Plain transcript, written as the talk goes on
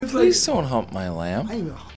Please don't hump my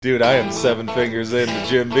lamb. Dude, I am 7 fingers into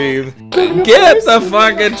Jim Beam. Get the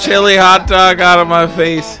fucking chili hot dog out of my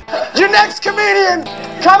face. Your next comedian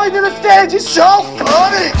coming to the stage is so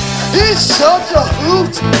funny. He's such a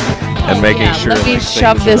hoot. And making sure. Let me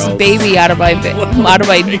shove this baby out of my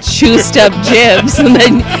juiced up jibs, and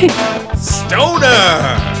then Stoner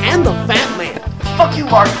And the fat man. Fuck you,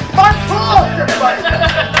 Mark. Mark, applause,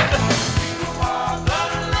 everybody.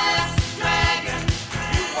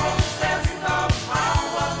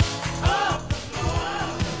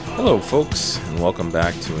 Hello, folks, and welcome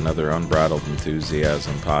back to another Unbridled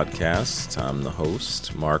Enthusiasm podcast. I'm the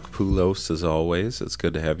host, Mark Poulos, as always. It's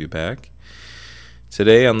good to have you back.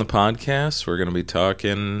 Today on the podcast, we're going to be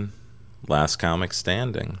talking Last Comic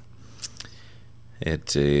Standing.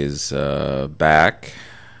 It is back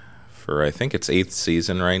for, I think it's 8th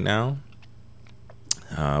season right now.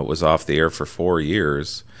 It was off the air for 4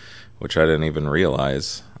 years, which I didn't even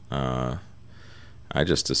realize. I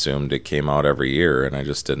just assumed it came out every year, and I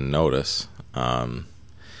just didn't notice. I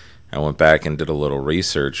went back and did a little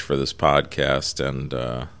research for this podcast, and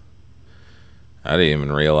I didn't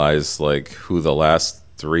even realize who the last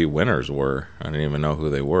 3 winners were. I didn't even know who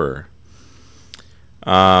they were.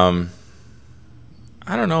 I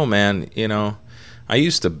don't know, man. You know, I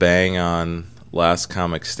used to bang on Last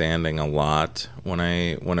Comic Standing a lot when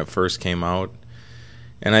it first came out,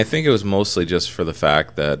 and I think it was mostly just for the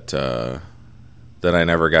fact that I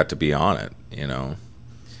never got to be on it, you know.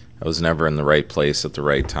 I was never in the right place at the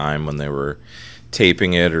right time when they were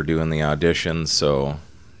taping it or doing the auditions, so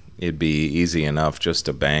it'd be easy enough just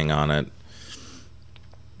to bang on it.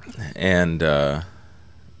 And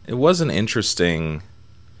it was an interesting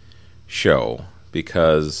show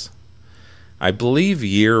because I believe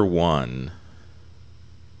year 1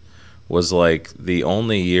 was the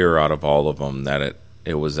only year out of all of them that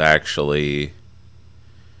it was actually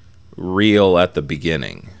real at the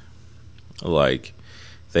beginning.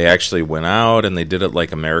 They actually went out and they did it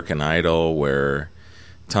like American Idol, where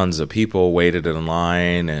tons of people waited in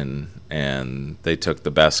line and they took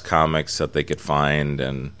the best comics that they could find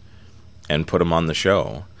and put them on the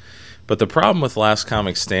show. But the problem with Last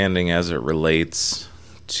Comic Standing as it relates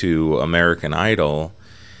to American Idol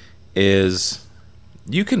is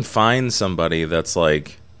you can find somebody that's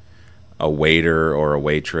like a waiter or a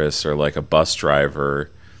waitress or like a bus driver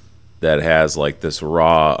that has this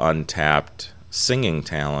raw, untapped singing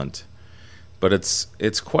talent. But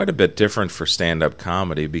it's quite a bit different for stand-up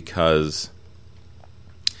comedy because,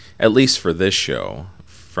 at least for this show,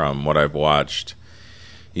 from what I've watched,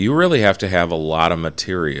 you really have to have a lot of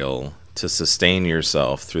material to sustain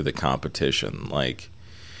yourself through the competition.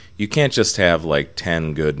 You can't just have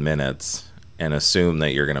 10 good minutes and assume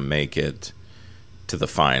that you're going to make it to the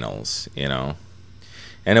finals, you know?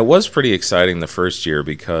 And it was pretty exciting the first year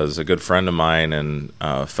because a good friend of mine and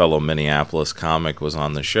fellow Minneapolis comic was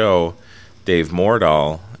on the show, Dave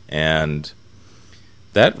Mordahl, and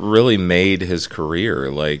that really made his career.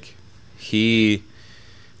 He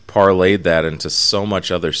parlayed that into so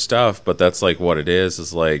much other stuff, but that's what it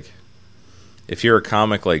is if you're a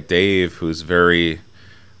comic like Dave who's very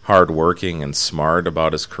hardworking and smart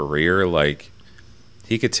about his career,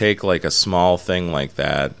 he could take a small thing like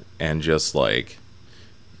that and just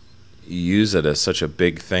use it as such a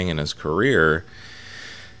big thing in his career.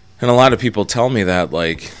 And a lot of people tell me that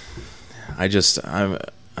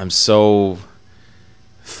I'm so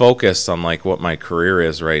focused on what my career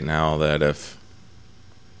is right now that if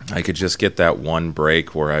I could just get that one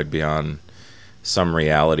break where I'd be on some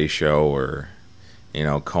reality show or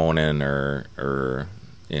Conan or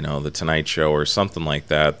the Tonight Show or something like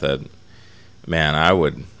that man, I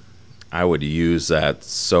would use that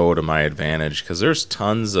so to my advantage, because there's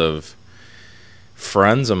tons of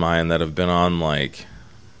friends of mine that have been on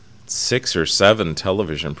 6 or 7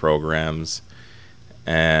 television programs,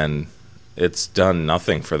 and it's done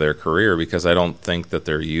nothing for their career because I don't think that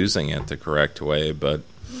they're using it the correct way. But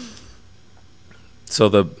so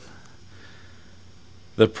the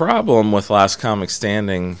problem with Last Comic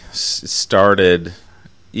Standing started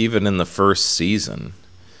even in the first season.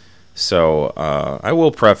 So I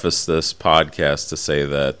will preface this podcast to say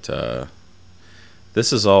that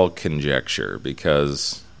this is all conjecture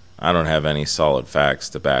because I don't have any solid facts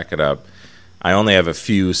to back it up. I only have a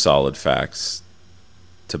few solid facts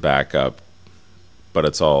to back up, but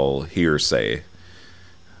it's all hearsay.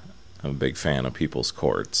 I'm a big fan of People's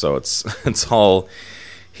Court, so it's all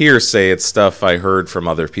hearsay. It's stuff I heard from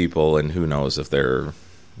other people, and who knows if they're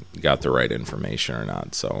got the right information or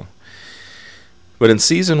not. So. But in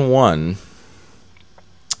season 1,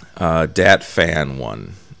 Dat Phan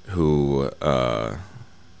won, who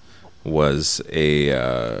was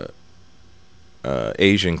a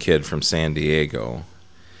Asian kid from San Diego.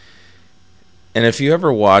 And if you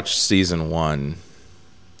ever watched season 1,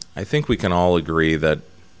 I think we can all agree that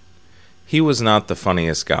he was not the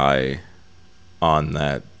funniest guy on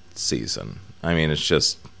that season. I mean, it's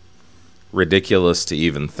just ridiculous to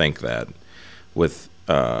even think that. With,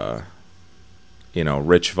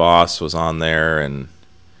 Rich Voss was on there, and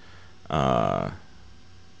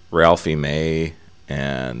Ralphie May,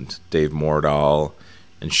 and Dave Mordahl,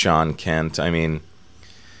 and Sean Kent. I mean,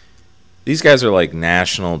 these guys are like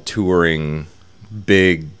national touring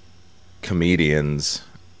big comedians,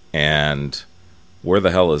 and where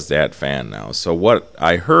the hell is that fan now? So what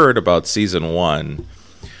I heard about season 1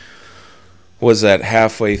 was that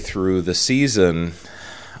halfway through the season,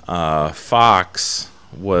 Fox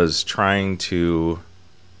was trying to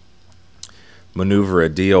maneuver a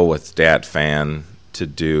deal with Dat Fan to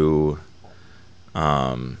do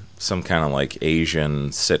some kind of like Asian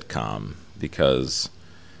sitcom, because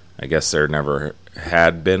I guess there never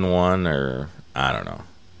had been one, or I don't know.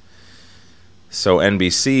 So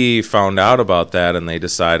NBC found out about that, and they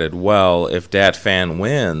decided, well, if Dat Fan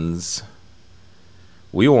wins,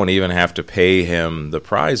 we won't even have to pay him the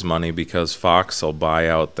prize money because Fox will buy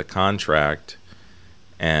out the contract,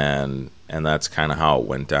 and that's kind of how it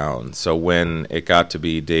went down. So when it got to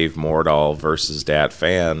be Dave Mordahl versus Dat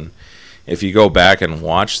Fan, if you go back and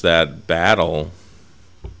watch that battle,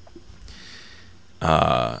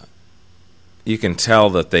 you can tell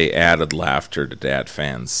that they added laughter to Dat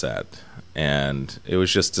Fan's set. And it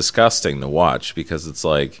was just disgusting to watch, because it's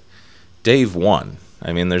like, Dave won.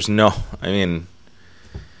 I mean, there's no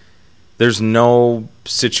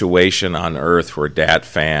situation on earth where Dat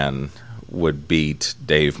Fan would beat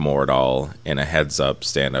Dave Mordahl in a heads-up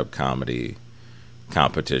stand-up comedy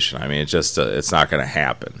competition. I mean, it's not going to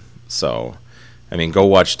happen. So, I mean, go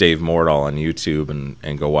watch Dave Mordahl on YouTube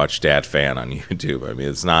and go watch Dat Fan on YouTube. I mean,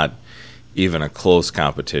 it's not even a close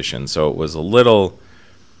competition. So it was a little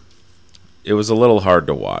hard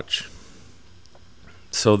to watch.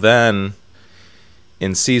 So then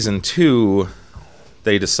in season 2,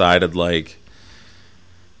 they decided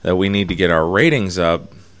that we need to get our ratings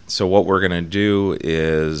up. So what we're going to do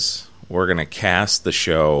is we're going to cast the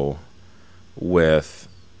show with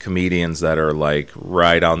comedians that are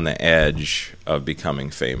right on the edge of becoming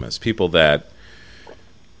famous. People that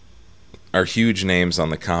are huge names on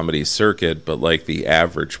the comedy circuit, but the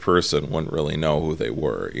average person wouldn't really know who they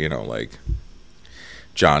were. Like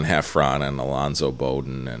John Heffron and Alonzo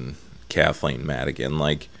Bowden and Kathleen Madigan.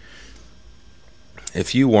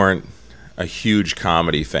 If you weren't a huge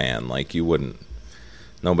comedy fan,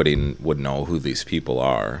 nobody would know who these people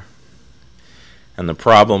are. And the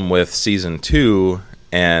problem with season 2,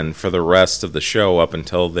 and for the rest of the show up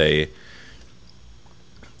until they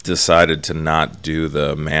decided to not do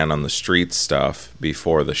the man on the street stuff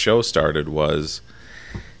before the show started, was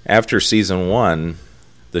after season 1,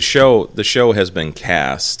 the show has been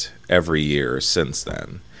cast every year since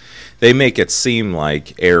then. They make it seem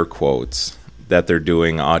like, air quotes, that they're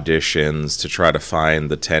doing auditions to try to find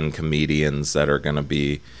the 10 comedians that are going to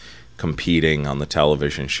be competing on the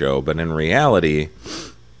television show. But in reality,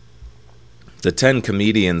 the 10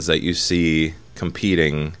 comedians that you see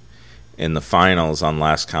competing in the finals on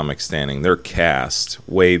Last Comic Standing, they're cast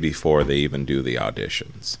way before they even do the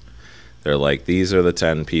auditions. They're like, these are the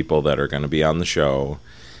 10 people that are going to be on the show,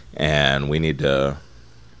 and we need to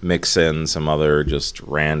mix in some other just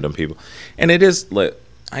random people. And it is,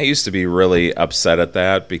 I used to be really upset at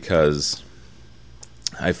that, because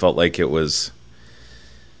I felt like it was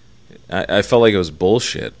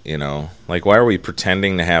bullshit, why are we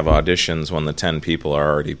pretending to have auditions when the 10 people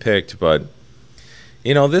are already picked? But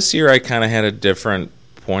this year I kind of had a different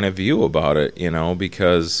point of view about it,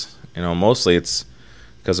 because mostly it's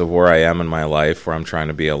because of where I am in my life, where I'm trying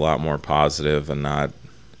to be a lot more positive and not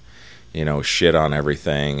shit on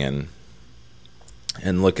everything,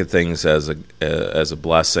 and look at things as a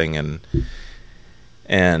blessing.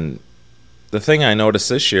 And the thing I noticed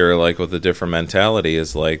this year, with a different mentality,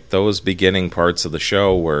 is those beginning parts of the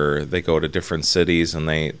show where they go to different cities and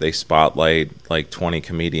they spotlight 20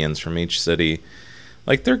 comedians from each city.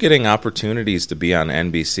 They're getting opportunities to be on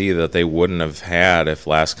NBC that they wouldn't have had if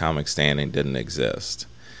Last Comic Standing didn't exist.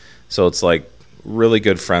 So it's really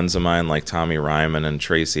good friends of mine like Tommy Ryman and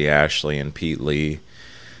Tracy Ashley and Pete Lee.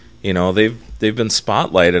 They've been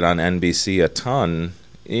spotlighted on NBC a ton.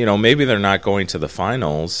 Maybe they're not going to the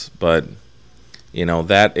finals, but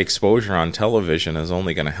that exposure on television is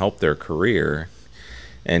only going to help their career.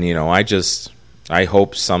 And I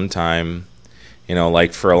hope sometime,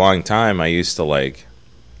 for a long time I used to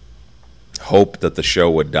hope that the show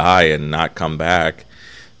would die and not come back,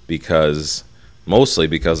 mostly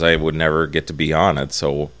because I would never get to be on it.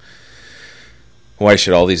 So why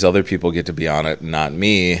should all these other people get to be on it and not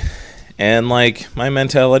me? And like, my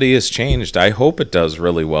mentality has changed. I hope it does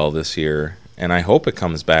really well this year, and I hope it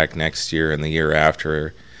comes back next year and the year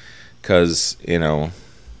after, because, you know,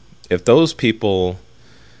 if those people,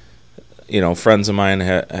 you know, friends of mine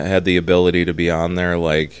had the ability to be on there,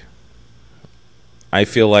 like, I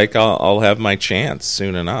feel like I'll have my chance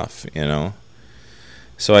soon enough, you know.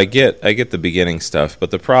 So I get the beginning stuff,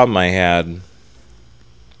 but the problem I had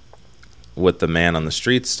with the man on the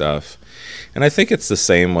street stuff, and I think it's the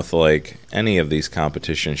same with like any of these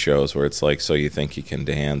competition shows where it's like, So You Think You Can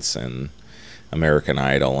Dance and American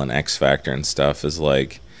Idol and X Factor and stuff, is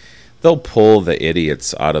like, they'll pull the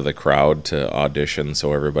idiots out of the crowd to audition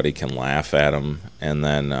so everybody can laugh at them. And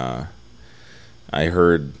then I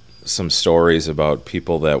heard some stories about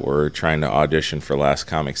people that were trying to audition for Last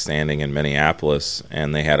Comic Standing in Minneapolis,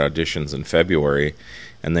 and they had auditions in February,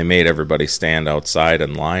 and they made everybody stand outside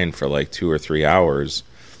in line for like 2 or 3 hours,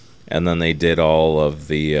 and then they did all of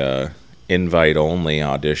the invite-only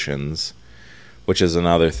auditions, which is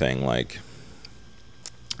another thing. Like,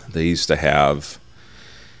 they used to have,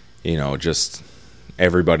 you know, just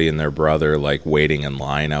everybody and their brother like waiting in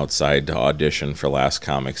line outside to audition for Last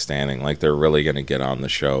Comic Standing, like they're really going to get on the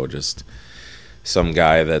show. Just some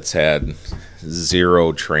guy that's had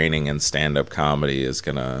zero training in stand-up comedy is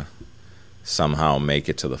going to somehow make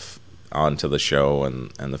it to onto the show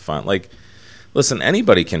and the fun. Like, listen,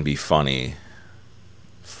 anybody can be funny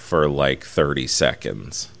for like 30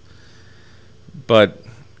 seconds, but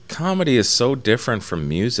comedy is so different from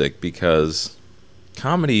music, because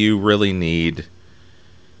comedy, you really need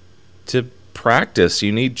to practice.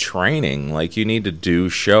 You need training. Like, you need to do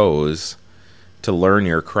shows to learn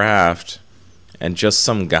your craft, and just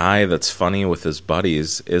some guy that's funny with his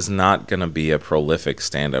buddies is not going to be a prolific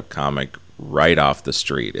stand-up comic right off the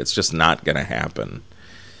street. It's just not going to happen.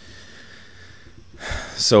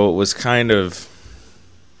 So it was kind of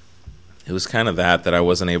that I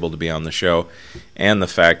wasn't able to be on the show, and the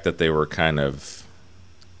fact that they were kind of,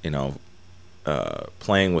 you know,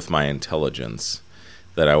 playing with my intelligence,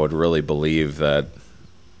 that I would really believe that,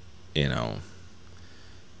 you know,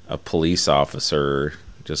 a police officer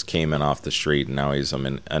just came in off the street and now he's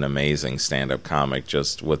an amazing stand-up comic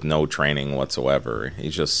just with no training whatsoever.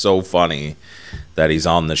 He's just so funny that he's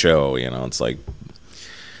on the show, you know. It's like,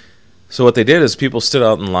 so what they did is people stood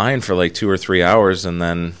out in line for like 2 or 3 hours, and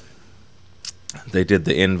then they did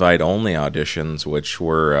the invite-only auditions, which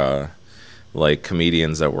were like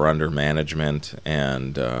comedians that were under management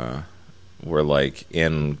and were like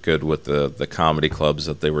in good with the comedy clubs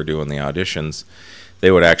that they were doing the auditions. They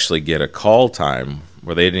would actually get a call time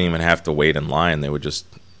where they didn't even have to wait in line. They would just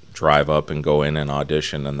drive up and go in and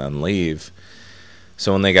audition and then leave.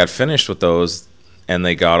 So when they got finished with those and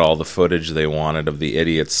they got all the footage they wanted of the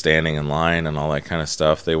idiots standing in line and all that kind of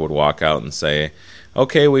stuff, they would walk out and say,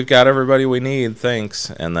 "Okay, we've got everybody we need, thanks."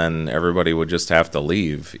 And then everybody would just have to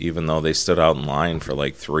leave, even though they stood out in line for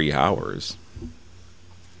like 3 hours.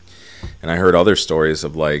 And I heard other stories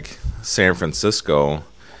of like San Francisco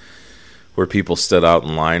where people stood out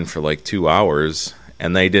in line for like 2 hours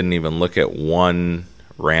and they didn't even look at one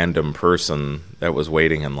random person that was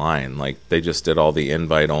waiting in line. Like, they just did all the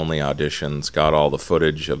invite-only auditions, got all the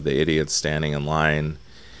footage of the idiots standing in line,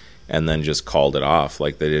 and then just called it off.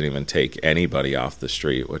 Like, they didn't even take anybody off the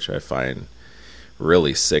street, which I find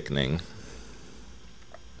really sickening.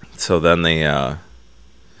 So then they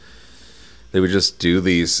would just do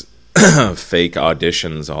these fake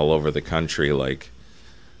auditions all over the country, like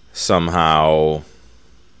somehow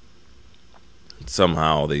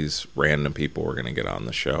these random people were going to get on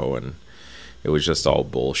the show, and it was just all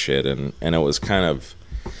bullshit, and it was kind of,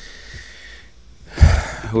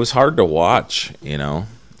 it was hard to watch, you know,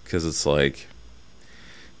 because it's like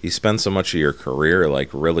you spend so much of your career like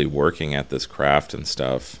really working at this craft and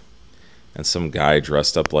stuff, and some guy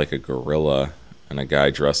dressed up like a gorilla and a guy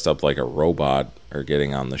dressed up like a robot are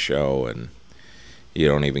getting on the show, and you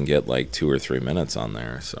don't even get like 2 or 3 minutes on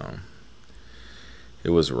there. So it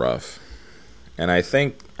was rough. And I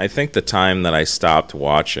think the time that I stopped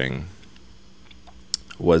watching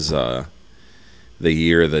was the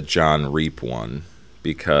year that John Reap won,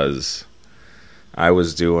 because I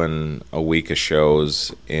was doing a week of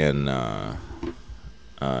shows in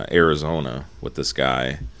Arizona with this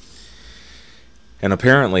guy, and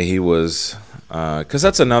apparently he was, because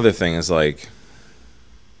that's another thing, is like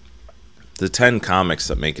the 10 comics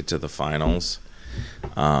that make it to the finals,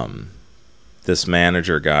 this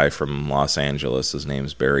manager guy from Los Angeles, his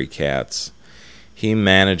name's Barry Katz, he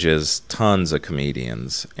manages tons of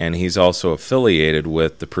comedians, and he's also affiliated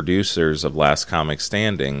with the producers of Last Comic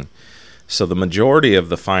Standing. So the majority of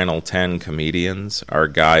the final 10 comedians are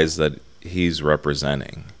guys that he's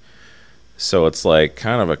representing. So it's like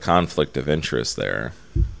kind of a conflict of interest there.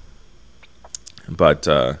 But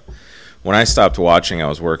when I stopped watching, I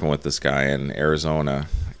was working with this guy in Arizona,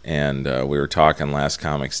 and we were talking Last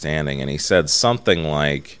Comic Standing, and he said something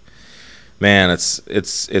like, man,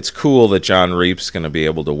 it's cool that John Reep's going to be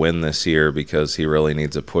able to win this year because he really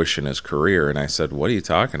needs a push in his career. And I said, what are you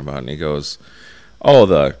talking about? And he goes, oh,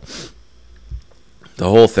 the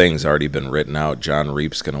whole thing's already been written out. John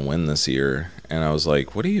Reep's going to win this year. And I was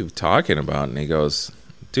like, what are you talking about? And he goes,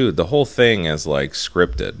 dude, the whole thing is like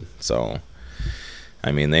scripted. So,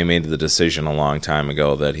 I mean, they made the decision a long time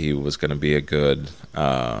ago that he was going to be a good,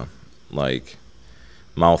 like,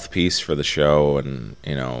 mouthpiece for the show, and,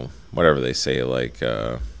 you know, whatever they say, like,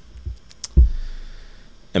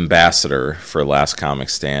 ambassador for Last Comic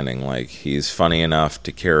Standing. Like, he's funny enough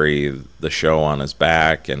to carry the show on his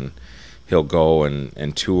back, and he'll go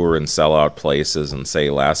and tour and sell out places and say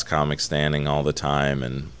Last Comic Standing all the time,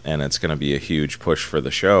 and it's going to be a huge push for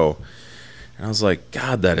the show. And I was like,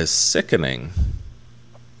 God, that is sickening.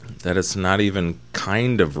 That it's not even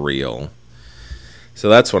kind of real. So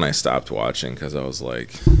that's when I stopped watching, because I was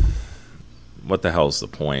like, what the hell's the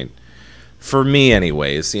point? For me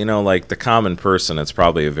anyways, you know, like the common person, it's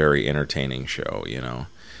probably a very entertaining show, you know.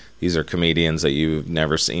 These are comedians that you've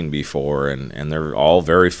never seen before, and they're all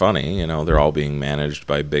very funny, you know. They're all being managed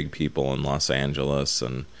by big people in Los Angeles.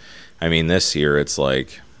 And, I mean, this year it's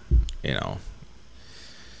like, you know,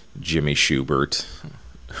 Jimmy Schubert,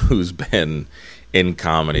 who's been in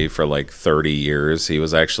comedy for like 30 years. He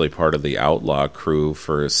was actually part of the Outlaw crew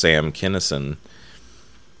for Sam Kinison,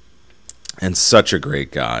 and such a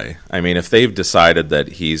great guy. I mean, if they've decided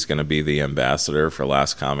that he's going to be the ambassador for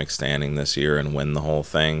Last Comic Standing this year and win the whole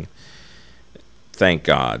thing, thank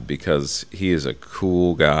God, because he is a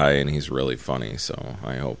cool guy and he's really funny. So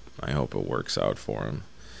I hope it works out for him.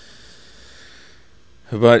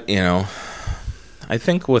 But, you know, I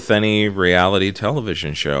think with any reality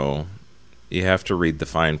television show, you have to read the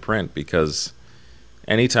fine print, because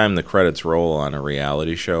anytime the credits roll on a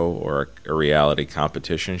reality show or a reality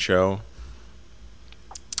competition show,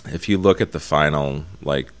 if you look at the final,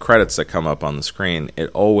 like, credits that come up on the screen, it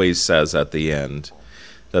always says at the end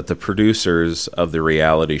that the producers of the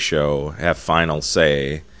reality show have final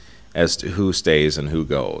say as to who stays and who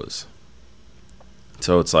goes.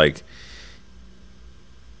 So it's like,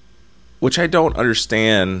 which I don't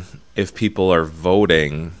understand if people are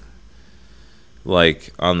voting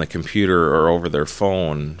like on the computer or over their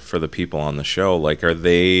phone for the people on the show. Like, are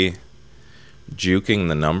they juking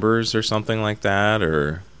the numbers or something like that?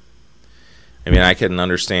 Or, I mean, I can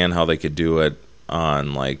understand how they could do it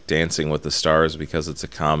on like Dancing with the Stars, because it's a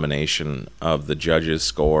combination of the judges'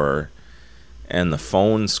 score and the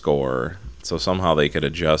phone score. So somehow they could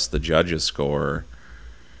adjust the judges' score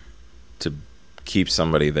to keep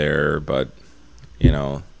somebody there. But, you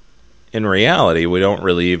know, in reality, we don't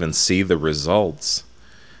really even see the results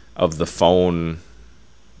of the phone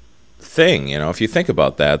thing. You know, if you think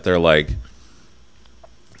about that, they're like,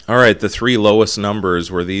 all right, the three lowest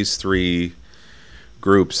numbers were these three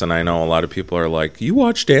groups. And I know a lot of people are like, you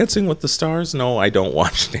watch Dancing with the Stars? No, I don't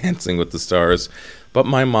watch Dancing with the Stars, but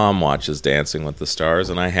my mom watches Dancing with the Stars,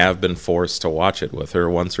 and I have been forced to watch it with her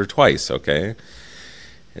once or twice, okay?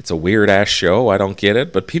 It's a weird-ass show. I don't get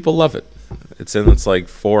it, but people love it. It's in its like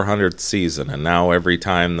 400th season, and now every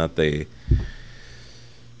time that they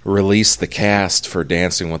release the cast for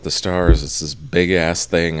Dancing with the Stars, it's this big-ass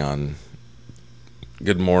thing on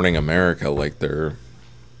Good Morning America, like they're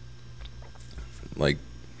like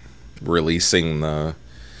releasing the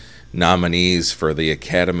nominees for the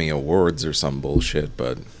Academy Awards or some bullshit.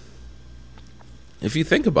 But if you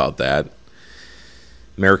think about that,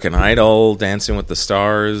 American Idol, Dancing with the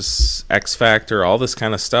Stars, X Factor, all this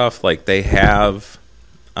kind of stuff, like they have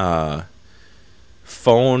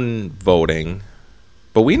phone voting,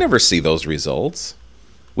 but we never see those results.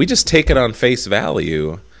 We just take it on face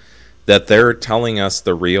value that they're telling us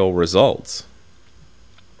the real results.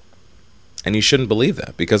 And you shouldn't believe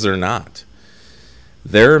that, because they're not.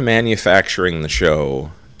 They're manufacturing the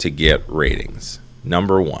show to get ratings.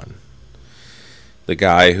 Number one, the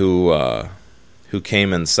guy who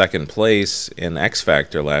came in second place in X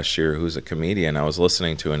Factor last year, who's a comedian, I was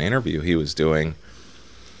listening to an interview he was doing,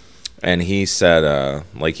 and he said,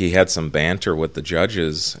 like, he had some banter with the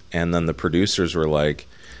judges, and then the producers were like,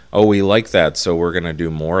 oh, we like that, so we're going to do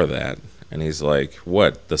more of that. And he's like,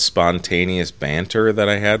 what, the spontaneous banter that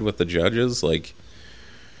I had with the judges? Like,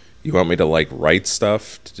 you want me to like write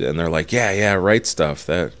stuff? And they're like, yeah, write stuff.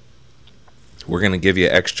 That we're going to give you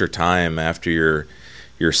extra time after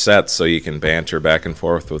your sets so you can banter back and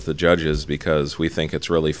forth with the judges because we think it's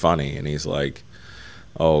really funny. And he's like,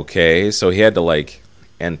 okay. So he had to like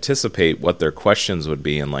anticipate what their questions would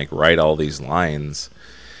be and like write all these lines.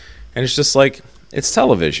 And it's just like, it's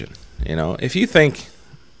television, you know. If you think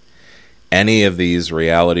any of these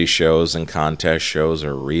reality shows and contest shows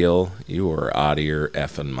are real, you are out of your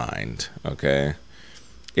effing mind, okay?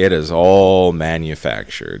 It is all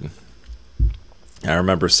manufactured. I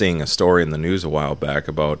remember seeing a story in the news a while back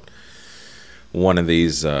about one of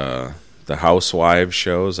these, the Housewives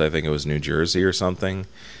shows. I think it was New Jersey or something.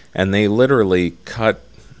 And they literally cut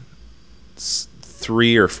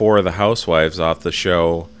 3 or 4 of the housewives off the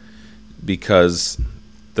show because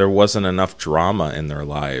there wasn't enough drama in their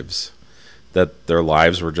lives, that their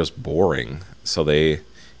lives were just boring. So they,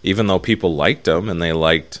 even though people liked them and they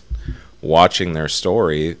liked watching their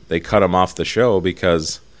story, they cut them off the show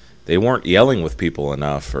because they weren't yelling with people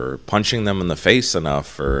enough or punching them in the face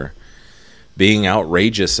enough or being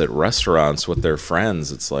outrageous at restaurants with their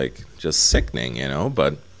friends. It's like just sickening, you know,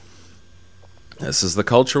 but this is the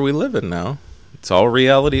culture we live in now. It's all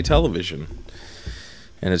reality television.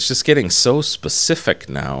 And it's just getting so specific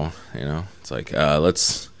now, you know. It's like,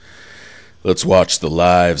 let's watch the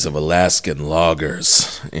lives of Alaskan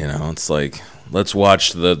loggers, you know. It's like, let's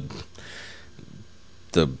watch the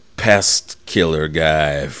pest killer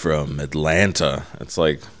guy from Atlanta. It's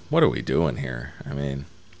like, what are we doing here? I mean,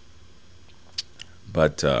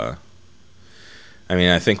 but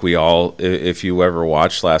I think we all, if you ever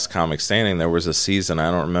watched Last Comic Standing, there was a season,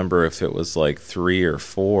 I don't remember if it was like 3 or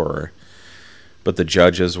 4, but the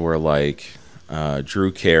judges were like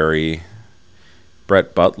Drew Carey,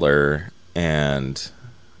 Brett Butler, and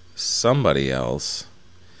somebody else.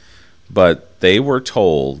 But they were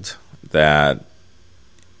told that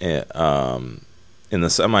in the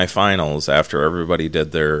semifinals, after everybody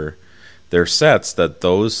did their sets, that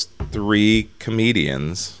those 3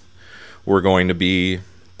 comedians were going to be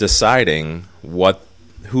deciding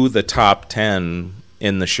who the top 10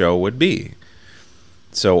 in the show would be.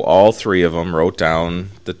 So all 3 of them wrote down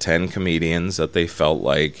the 10 comedians that they felt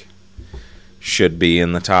like should be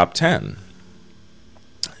in the top 10.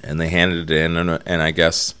 And they handed it in, and I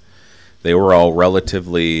guess they were all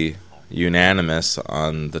relatively unanimous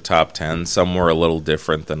on the top 10. Some were a little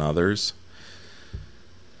different than others.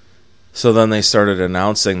 So then they started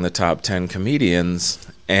announcing the top 10 comedians,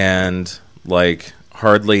 and like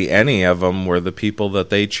hardly any of them were the people that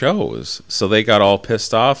they chose. So they got all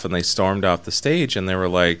pissed off and they stormed off the stage, and they were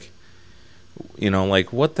like, you know,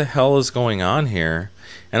 like, what the hell is going on here?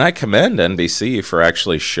 And I commend NBC for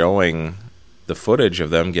actually showing the footage of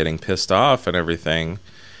them getting pissed off and everything.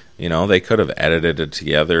 You know, they could have edited it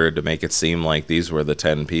together to make it seem like these were the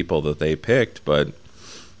 10 people that they picked, but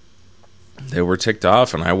they were ticked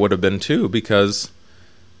off, and I would have been too, because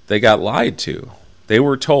they got lied to. They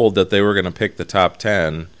were told that they were going to pick the top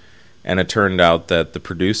 10, and it turned out that the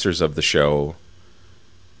producers of the show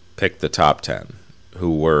picked the top 10,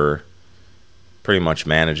 who were pretty much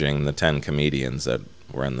managing the 10 comedians that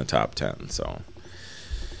were in the top 10. So,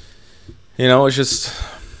 you know, it's just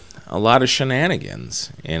a lot of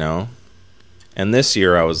shenanigans, you know. And this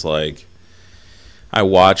year I was like, I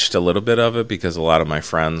watched a little bit of it because a lot of my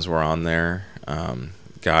friends were on there,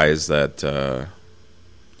 guys that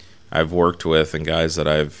I've worked with and guys that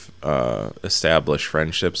I've established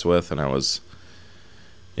friendships with, and I was,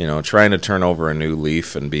 you know, trying to turn over a new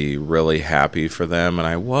leaf and be really happy for them. And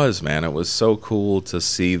I was, man. It was so cool to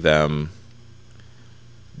see them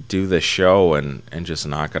do this show and just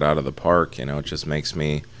knock it out of the park. You know, it just makes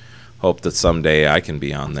me hope that someday I can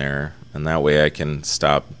be on there, and that way I can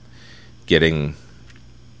stop getting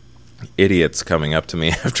idiots coming up to me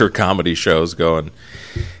after comedy shows going,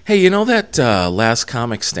 hey, you know that Last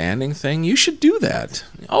Comic Standing thing? You should do that.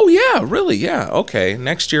 Oh, yeah, really? Yeah, okay.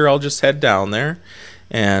 Next year I'll just head down there,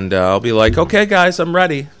 and I'll be like, okay, guys, I'm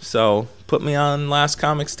ready. So put me on Last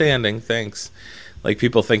Comic Standing. Thanks. Like,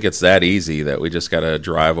 people think it's that easy that we just got to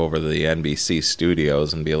drive over to the NBC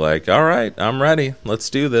studios and be like, all right, I'm ready.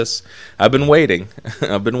 Let's do this. I've been waiting.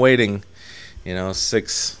 I've been waiting, you know,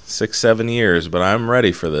 7 years, but I'm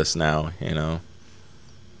ready for this now, you know.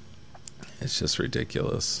 It's just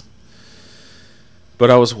ridiculous.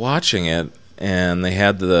 But I was watching it, and they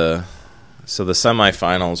had the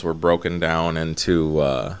semifinals were broken down into,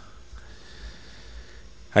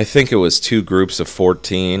 I think it was 2 groups of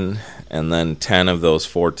 14, and then 10 of those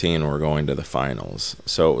 14 were going to the finals.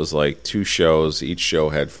 So it was like 2 shows. Each show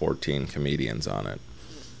had 14 comedians on it.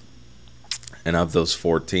 And of those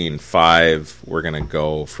 14, 5 were going to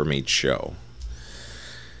go from each show.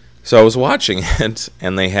 So I was watching it,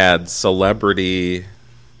 and they had celebrity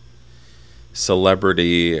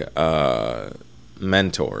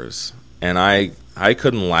mentors. And I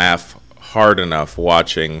couldn't laugh hard enough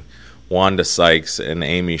watching Wanda Sykes and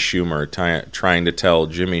Amy Schumer trying to tell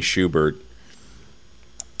Jimmy Schubert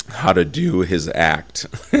how to do his act.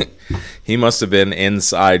 He must have been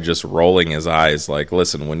inside just rolling his eyes like,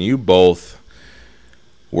 listen, when you both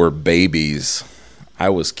were babies, I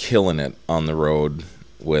was killing it on the road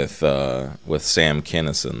with Sam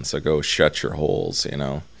Kinison, so go shut your holes, you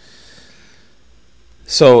know.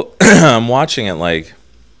 So I'm watching it like,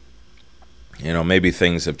 you know, maybe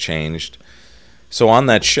things have changed. So on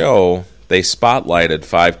that show, they spotlighted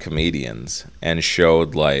 5 comedians and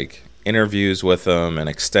showed like interviews with them and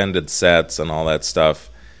extended sets and all that stuff.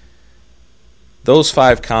 Those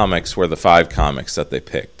 5 comics were the 5 comics that they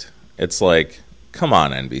picked. It's like, come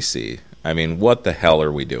on, NBC. I mean, what the hell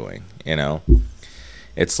are we doing, you know?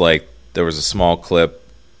 It's like there was a small clip,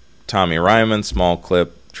 Tommy Ryman, small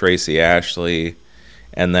clip, Tracy Ashley,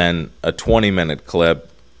 and then a 20-minute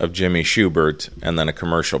clip of Jimmy Schubert, and then a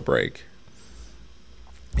commercial break.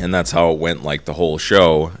 And that's how it went like the whole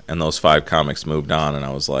show, and those 5 comics moved on, and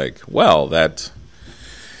I was like, well,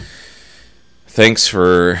 thanks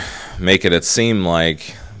for making it seem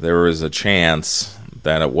like there was a chance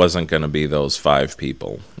that it wasn't going to be those 5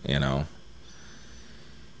 people, you know.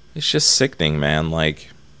 It's just sickening, man. Like,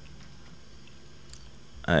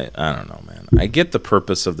 I don't know, man. I get the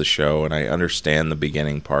purpose of the show, and I understand the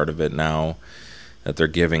beginning part of it now, that they're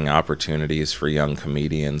giving opportunities for young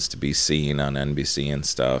comedians to be seen on NBC and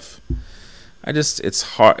stuff. It's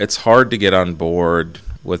hard to get on board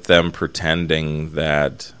with them pretending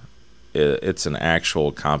that it's an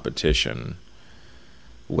actual competition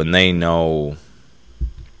when they know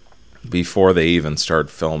before they even start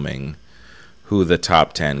filming who the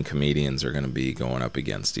top 10 comedians are going to be going up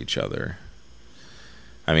against each other.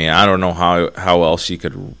 I mean, I don't know how else you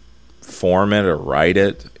could form it or write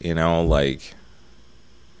it, you know, like,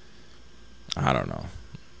 I don't know.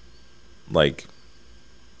 Like,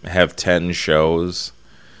 have 10 shows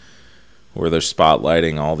where they're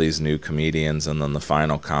spotlighting all these new comedians, and then the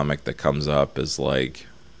final comic that comes up is like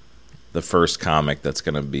the first comic that's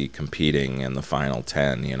going to be competing in the final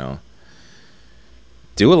 10, you know.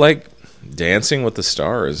 Do it like Dancing with the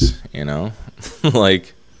Stars, you know.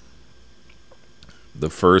 Like, the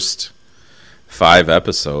first 5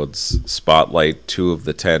 episodes spotlight 2 of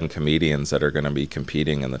the 10 comedians that are going to be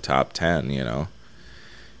competing in the top 10, you know.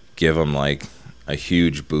 Give them like a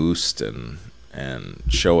huge boost and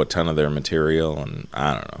show a ton of their material, and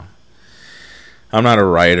I don't know. I'm not a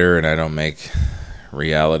writer, and I don't make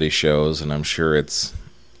reality shows, and I'm sure it's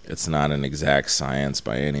not an exact science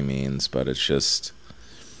by any means, but it's just,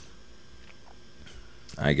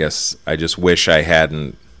 I guess I just wish I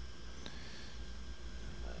hadn't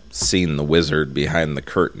seen the wizard behind the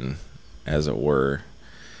curtain, as it were,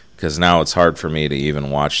 because now it's hard for me to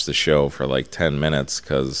even watch the show for like 10 minutes,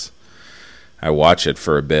 because I watch it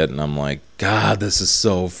for a bit and I'm like, God, this is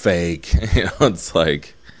so fake. You know, it's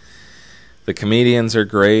like the comedians are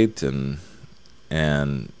great, and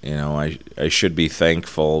you know, I should be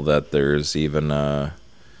thankful that there's even a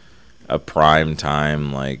prime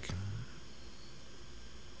time like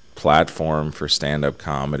platform for stand-up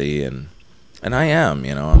comedy, and I am,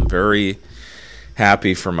 you know, I'm very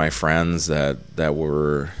happy for my friends that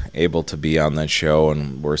were able to be on that show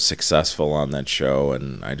and were successful on that show,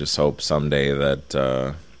 and I just hope someday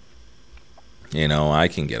that you know, I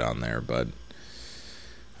can get on there. But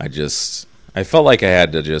I felt like I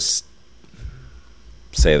had to just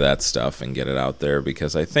say that stuff and get it out there,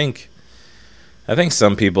 because I think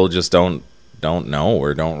some people just don't know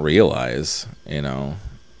or don't realize, you know,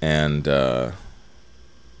 and I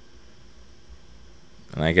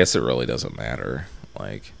guess it really doesn't matter.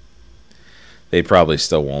 Like, they probably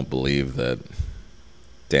still won't believe that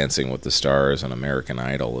Dancing with the Stars and American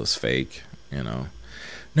Idol is fake, you know.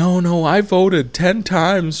 No, I voted 10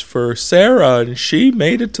 times for Sarah, and she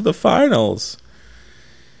made it to the finals.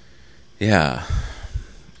 Yeah,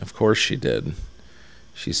 of course she did.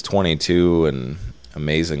 She's 22 and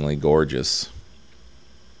amazingly gorgeous.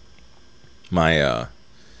 My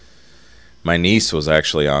niece was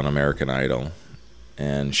actually on American Idol,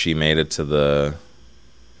 and she made it to the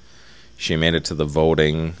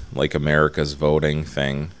voting, like America's voting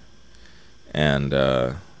thing,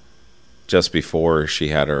 and just before she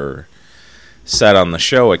had her set on the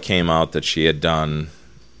show, it came out that she had done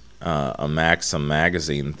a Maxim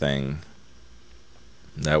magazine thing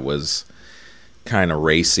that was kind of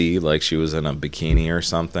racy, like she was in a bikini or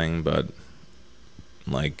something, but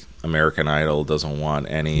Like, American Idol doesn't want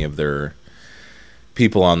any of their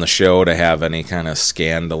people on the show to have any kind of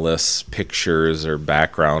scandalous pictures or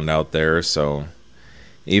background out there. So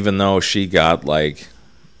even though she got like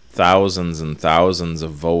thousands and thousands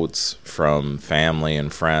of votes from family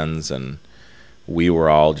and friends, and we were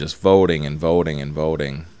all just voting and voting and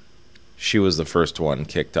voting, she was the first one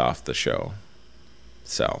kicked off the show.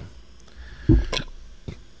 So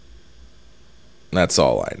that's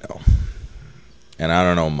all I know. And I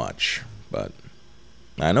don't know much, but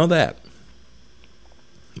I know that.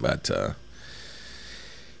 But,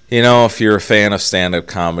 if you're a fan of stand-up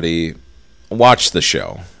comedy, watch the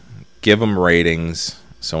show. Give them ratings,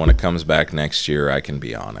 so when it comes back next year, I can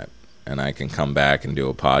be on it. And I can come back and do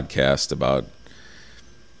a podcast about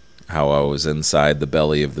how I was inside the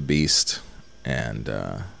belly of the beast. And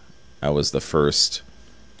I was the first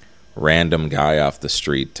random guy off the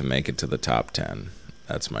street to make it to the top 10.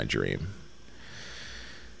 That's my dream.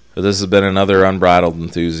 So this has been another Unbridled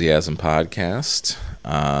Enthusiasm podcast.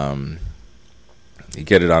 You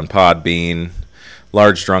get it on Podbean,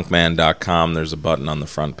 largedrunkman.com. There's a button on the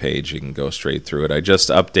front page. You can go straight through it. I just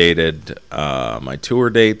updated my tour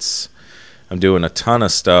dates. I'm doing a ton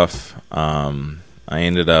of stuff. I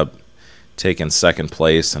ended up taking second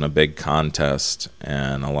place in a big contest,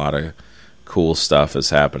 and a lot of cool stuff is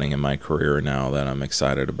happening in my career now that I'm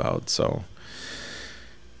excited about. So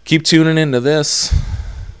keep tuning into this,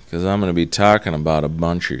 because I'm going to be talking about a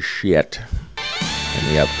bunch of shit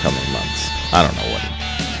in the upcoming months. I don't know what,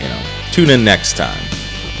 tune in next time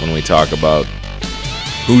when we talk about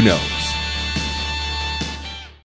who knows.